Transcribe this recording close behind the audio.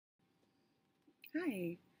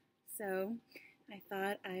Hi. So I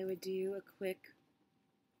thought I would do a quick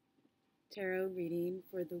tarot reading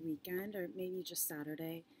for the weekend or maybe just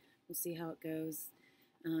Saturday. We'll see how it goes.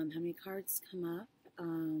 How many cards come up,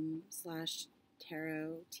 slash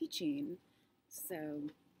tarot teaching. So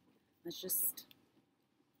let's just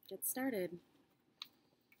get started.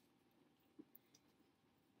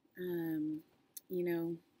 Um, you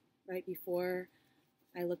know, right before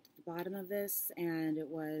I looked at the bottom of this and it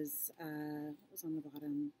was, what was on the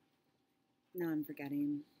bottom? Now I'm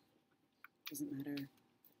forgetting. Doesn't matter.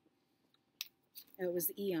 It was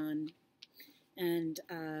the Eon. And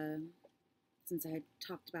since I had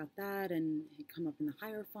talked about that and it had come up in the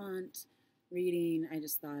Hierophant reading, I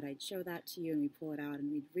just thought I'd show that to you and we'd pull it out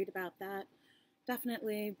and we'd read about that.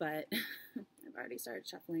 Definitely, but I've already started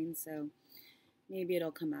shuffling, so maybe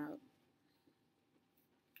it'll come out.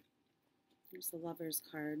 There's the Lover's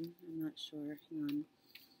card. I'm not sure. Hang on.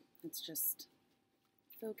 Let's just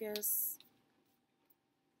focus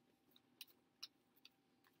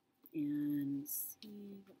and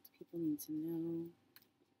see what people need to know.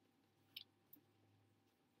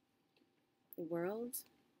 The World.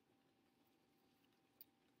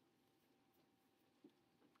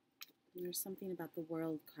 And there's something about the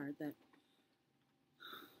World card that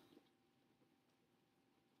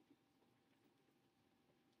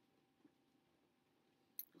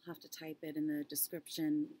I'll have to type it in the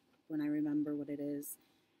description when I remember what it is.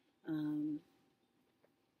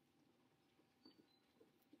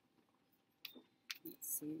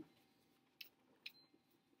 Let's see.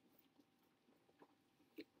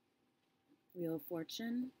 Wheel of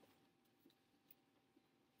Fortune.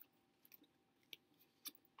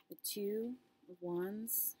 The Two of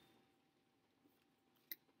Wands.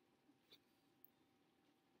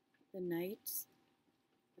 The Knight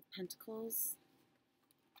of Pentacles.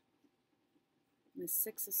 And the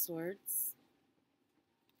Six of Swords.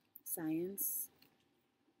 Science.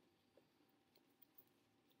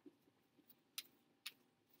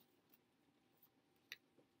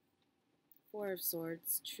 Four of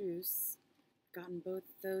Swords. Truce. Gotten both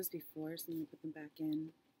those before, so I'm going to put them back in.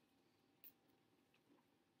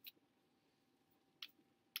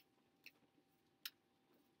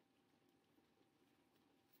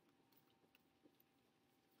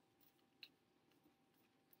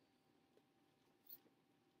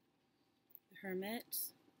 The Hermit,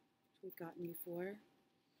 which we've gotten before.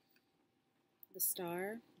 The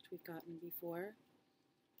Star, which we've gotten before.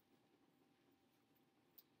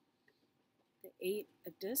 The Eight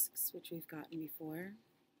of Discs, which we've gotten before.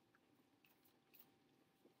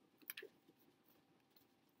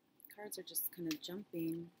 Cards are just kind of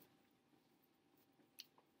jumping.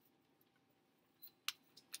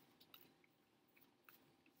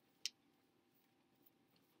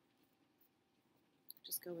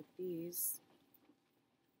 Just go with these.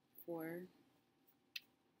 Four.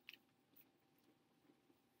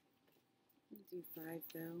 Do five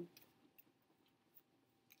though.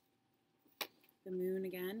 The Moon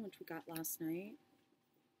again, which we got last night,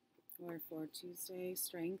 or for Tuesday.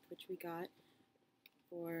 Strength, which we got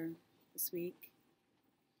for this week.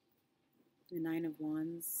 The Nine of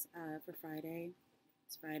Wands for Friday.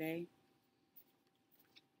 It's Friday.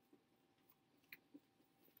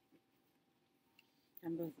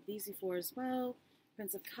 And both of these before as well.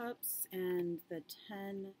 Prince of Cups and the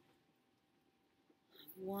Ten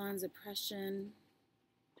of Wands, Oppression.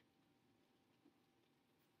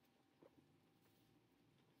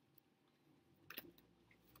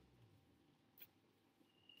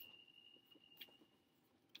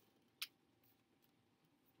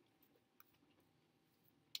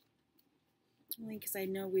 Only because I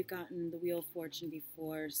know we've gotten the Wheel of Fortune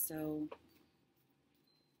before, so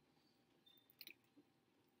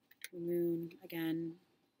the Moon again.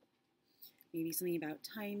 Maybe something about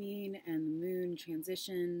timing and the Moon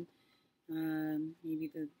transition. Maybe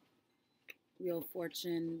the Wheel of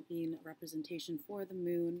Fortune being a representation for the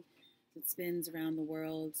Moon that spins around the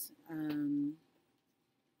world.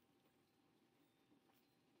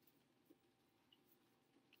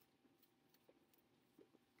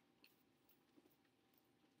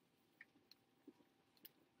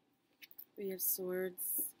 Three of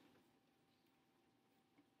Swords.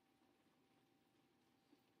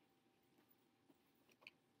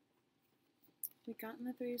 We've gotten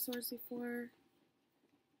the Three of Swords before.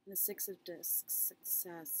 And the Six of Discs,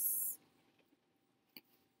 success.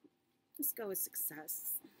 Let's go with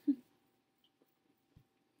success.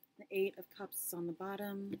 The Eight of Cups is on the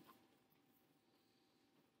bottom.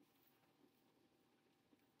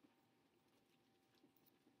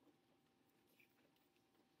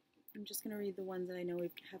 I'm just going to read the ones that I know we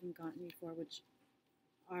haven't gotten before, which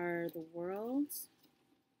are for the world.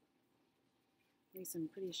 At least I'm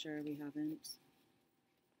pretty sure we haven't.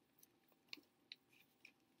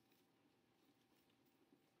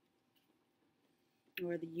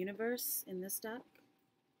 Or the universe in this deck.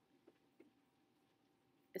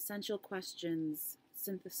 Essential questions,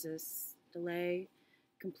 synthesis, delay,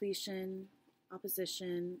 completion,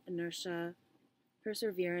 opposition, inertia,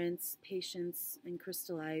 perseverance, patience, and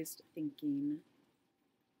crystallized thinking.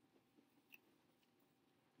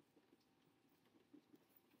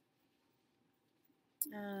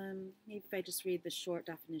 Maybe if I just read the short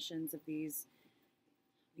definitions of these,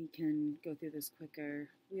 we can go through this quicker.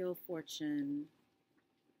 Wheel of Fortune.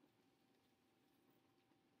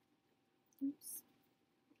 Oops.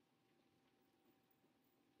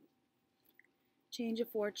 Change of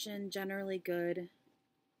fortune, generally good.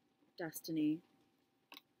 Destiny.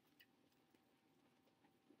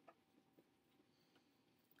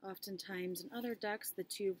 Oftentimes in other decks, the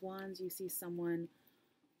Two of Wands, you see someone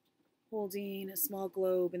holding a small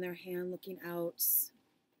globe in their hand, looking out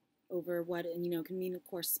over what, can mean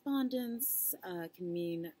correspondence, can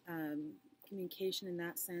mean communication in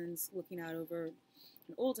that sense, looking out over,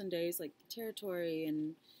 in olden days, like territory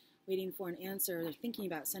and waiting for an answer. They're thinking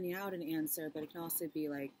about sending out an answer, but it can also be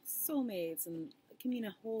like soulmates, and it can mean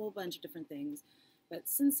a whole bunch of different things. But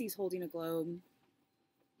since he's holding a globe,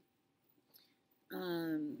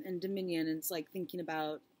 and dominion, and it's like thinking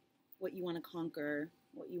about what you want to conquer,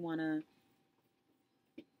 what you want to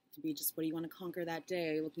be, just what do you want to conquer that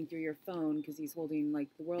day, looking through your phone because he's holding like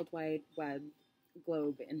the World Wide Web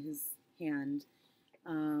globe in his hand,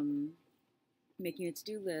 making a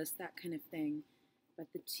to-do list, that kind of thing.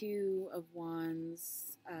 But the Two of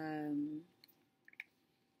Wands can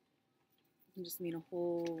just mean a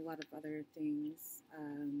whole lot of other things.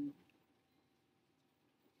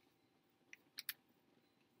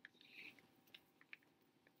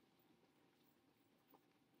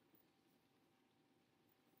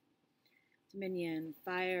 Dominion,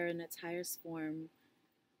 fire in its highest form,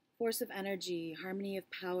 force of energy, harmony of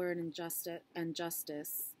power and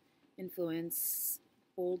justice, influence,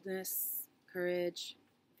 boldness, courage,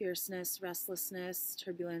 fierceness, restlessness,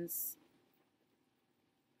 turbulence.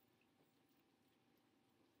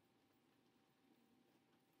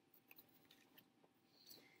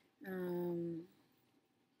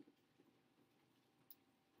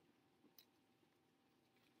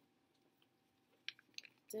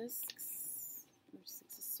 Discs, or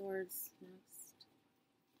Six of Swords next.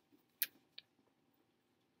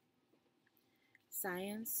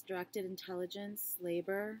 Science, directed intelligence,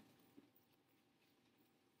 labor.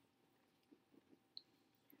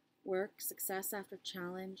 Work, success after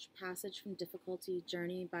challenge, passage from difficulty,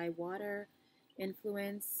 journey by water,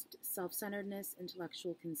 influenced, self-centeredness,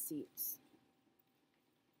 intellectual conceits.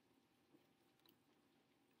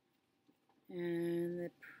 And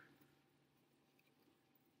the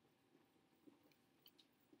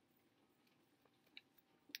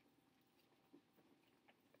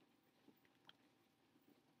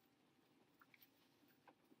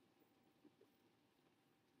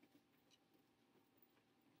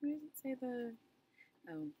where does it say the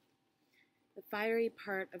fiery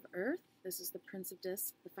part of earth? This is the Prince of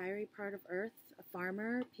Discs. The fiery part of earth, a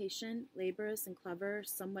farmer, patient, laborious, and clever,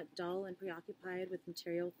 somewhat dull and preoccupied with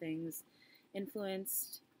material things,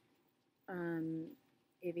 influenced,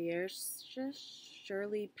 avaricious,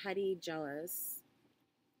 surely petty, jealous.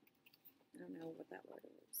 I don't know what that word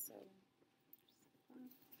is, so.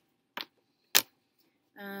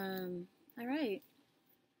 All right.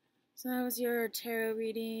 So that was your tarot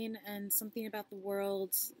reading and something about the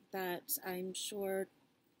world that I'm sure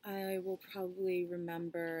I will probably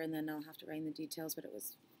remember, and then I'll have to write in the details, but it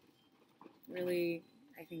was really,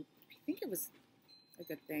 I think it was a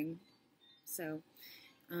good thing. So,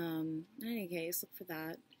 in any case, look for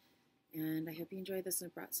that. And I hope you enjoyed this and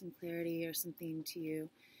it brought some clarity or something to you.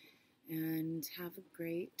 And have a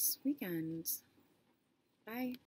great weekend. Bye.